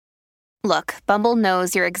Look, Bumble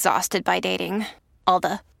knows you're exhausted by dating. All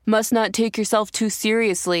the must not take yourself too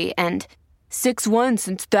seriously and 6'1"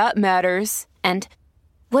 since that matters. And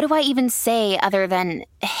what do I even say other than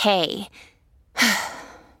hey?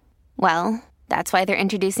 Well, that's why they're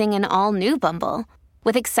introducing an all-new Bumble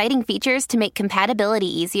with exciting features to make compatibility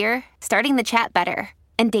easier, starting the chat better,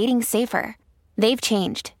 and dating safer. They've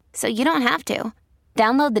changed, so you don't have to.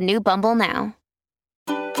 Download the new Bumble now.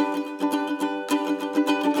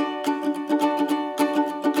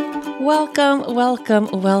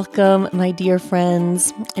 Welcome, my dear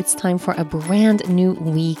friends. It's time for a brand new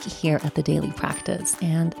week here at the Daily Practice.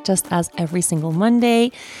 And just as every single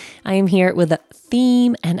Monday, I am here with a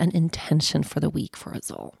theme and an intention for the week for us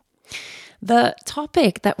all. The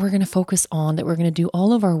topic that we're going to focus on, that we're going to do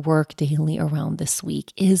all of our work daily around this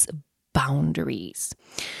week, is boundaries.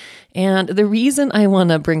 And the reason I want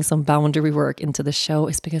to bring some boundary work into the show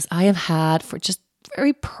is because I have had, for just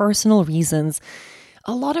very personal reasons,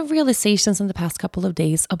 a lot of realizations in the past couple of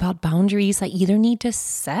days about boundaries I either need to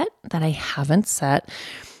set that I haven't set,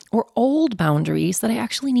 or old boundaries that I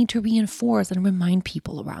actually need to reinforce and remind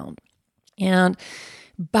people around. And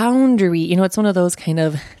boundary, it's one of those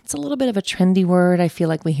it's a little bit of a trendy word. I feel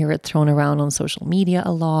like we hear it thrown around on social media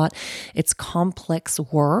a lot. It's complex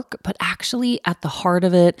work, but actually at the heart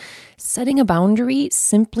of it, setting a boundary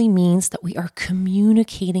simply means that we are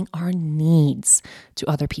communicating our needs to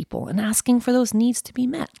other people and asking for those needs to be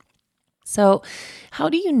met. So how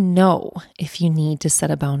do you know if you need to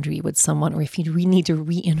set a boundary with someone, or if you need to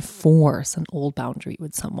reinforce an old boundary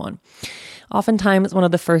with someone? Oftentimes, one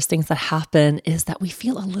of the first things that happen is that we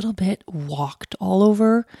feel a little bit walked all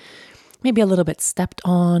over, maybe a little bit stepped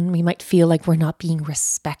on. We might feel like we're not being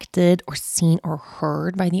respected or seen or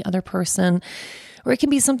heard by the other person. Or it can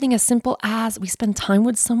be something as simple as we spend time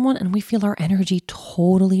with someone and we feel our energy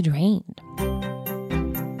totally drained.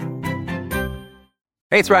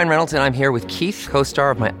 Hey, it's Ryan Reynolds, and I'm here with Keith,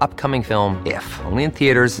 co-star of my upcoming film, If, only in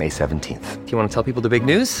theaters May 17th. Do you want to tell people the big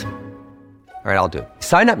news? All right, I'll do it.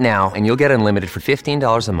 Sign up now and you'll get unlimited for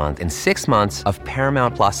 $15 a month and 6 months of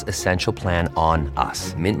Paramount Plus Essential Plan on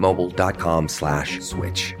us.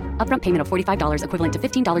 MintMobile.com/switch. Upfront payment of $45 equivalent to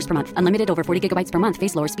 $15 per month. Unlimited over 40 gigabytes per month.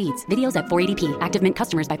 Face lower speeds. Videos at 480p. Active Mint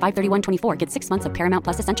customers by 531.24 get 6 months of Paramount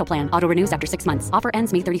Plus Essential Plan. Auto renews after 6 months. Offer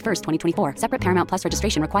ends May 31st, 2024. Separate Paramount Plus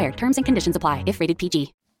registration required. Terms and conditions apply if rated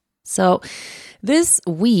PG. So this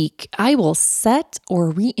week, I will set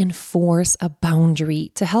or reinforce a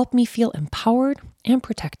boundary to help me feel empowered and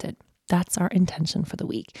protected. That's our intention for the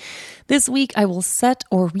week. This week, I will set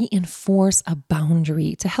or reinforce a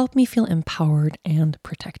boundary to help me feel empowered and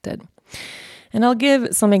protected. And I'll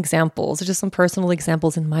give some examples, just some personal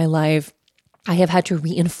examples in my life. I have had to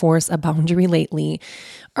reinforce a boundary lately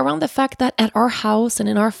around the fact that at our house and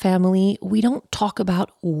in our family, we don't talk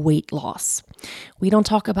about weight loss. We don't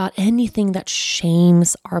talk about anything that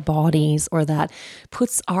shames our bodies or that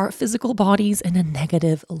puts our physical bodies in a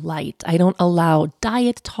negative light. I don't allow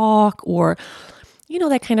diet talk or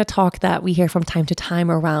that kind of talk that we hear from time to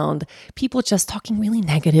time around people just talking really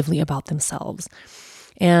negatively about themselves.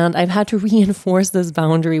 And I've had to reinforce this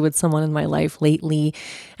boundary with someone in my life lately.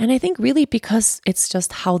 And I think really because it's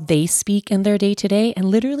just how they speak in their day-to-day. And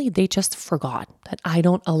literally they just forgot that I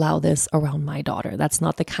don't allow this around my daughter. That's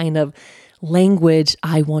not the kind of language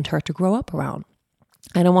I want her to grow up around.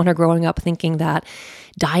 I don't want her growing up thinking that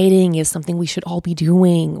dieting is something we should all be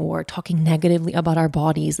doing, or talking negatively about our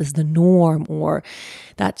bodies is the norm, or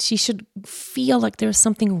that she should feel like there's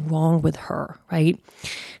something wrong with her, right?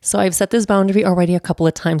 So I've set this boundary already a couple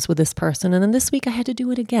of times with this person. And then this week I had to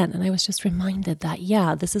do it again. And I was just reminded that,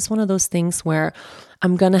 this is one of those things where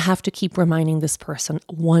I'm going to have to keep reminding this person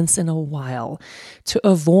once in a while to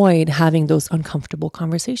avoid having those uncomfortable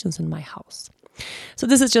conversations in my house. So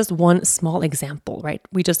this is just one small example, right?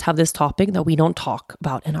 We just have this topic that we don't talk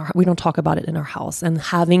about it in our house, and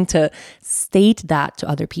having to state that to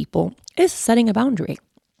other people is setting a boundary.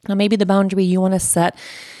 Now, maybe the boundary you want to set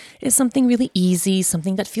is something really easy,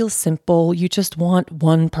 something that feels simple. You just want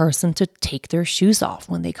one person to take their shoes off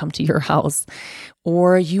when they come to your house,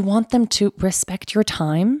 or you want them to respect your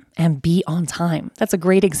time and be on time. That's a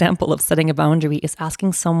great example of setting a boundary, is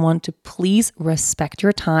asking someone to please respect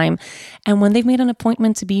your time. And when they've made an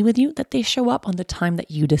appointment to be with you, that they show up on the time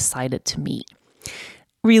that you decided to meet.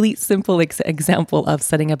 Really simple example of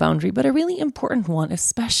setting a boundary, but a really important one,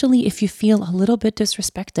 especially if you feel a little bit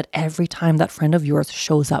disrespected every time that friend of yours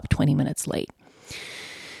shows up 20 minutes late.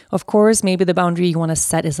 Of course, maybe the boundary you want to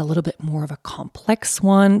set is a little bit more of a complex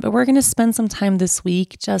one, but we're going to spend some time this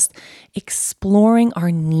week just exploring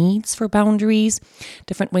our needs for boundaries,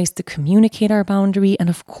 different ways to communicate our boundary, and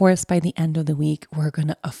of course, by the end of the week, we're going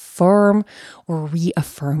to affirm or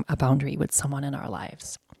reaffirm a boundary with someone in our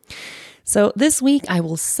lives. So this week, I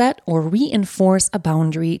will set or reinforce a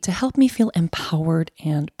boundary to help me feel empowered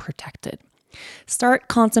and protected. Start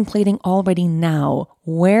contemplating already now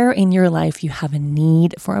where in your life you have a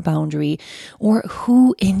need for a boundary or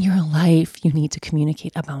who in your life you need to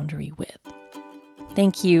communicate a boundary with.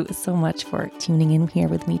 Thank you so much for tuning in here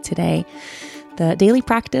with me today. The daily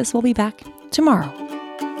practice will be back tomorrow.